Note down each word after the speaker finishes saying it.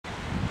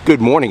Good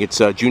morning. It's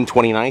June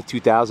 29th,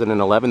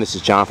 2011. This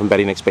is John from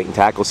Betty Nick's Bait and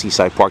Tackle,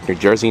 Seaside Park, New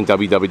Jersey, and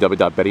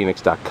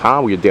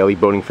www.bettynicks.com with your daily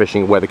boating,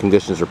 fishing, weather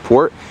conditions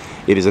report.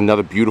 It is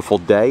another beautiful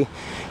day.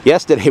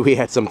 Yesterday we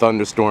had some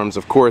thunderstorms.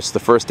 Of course, the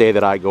first day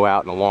that I go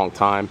out in a long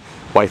time.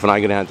 Wife and I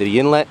go down to the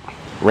inlet.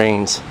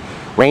 Rains.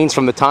 Rains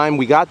from the time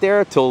we got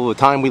there till the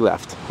time we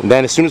left. And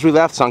then as soon as we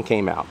left, sun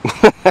came out.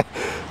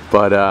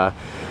 But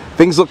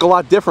things look a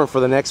lot different for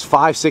the next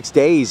 5-6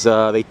 days.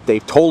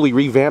 They've totally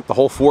revamped the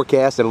whole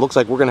forecast, and it looks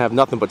like we're going to have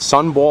nothing but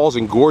sunballs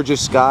and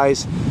gorgeous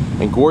skies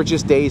and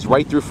gorgeous days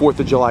right through 4th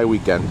of July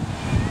weekend.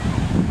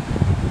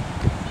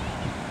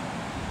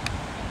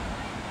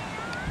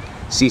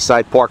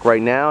 Seaside Park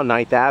right now,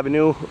 9th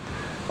Avenue.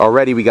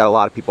 Already we got a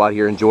lot of people out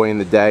here enjoying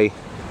the day.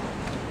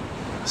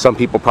 Some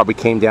people probably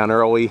came down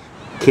early.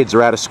 Kids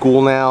are out of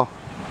school now.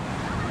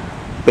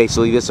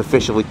 Basically, this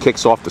officially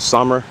kicks off the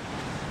summer.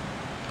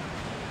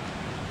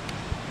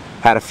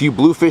 Had a few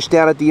bluefish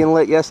down at the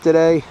inlet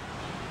yesterday.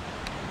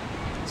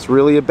 That's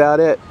really about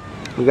it.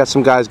 We got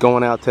some guys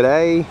going out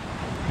today.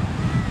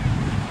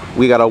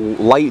 We got a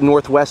light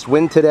northwest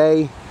wind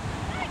today.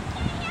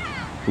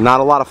 Not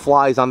a lot of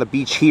flies on the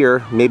beach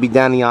here, maybe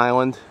down the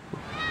island.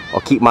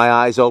 I'll keep my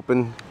eyes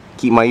open,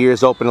 keep my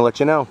ears open to let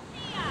you know.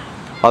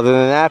 Other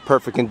than that,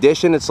 perfect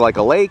condition. It's like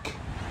a lake.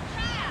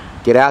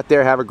 Get out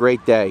there, have a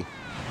great day.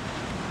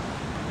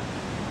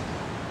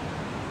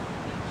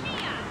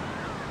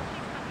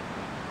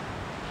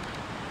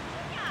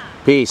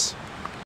 Peace.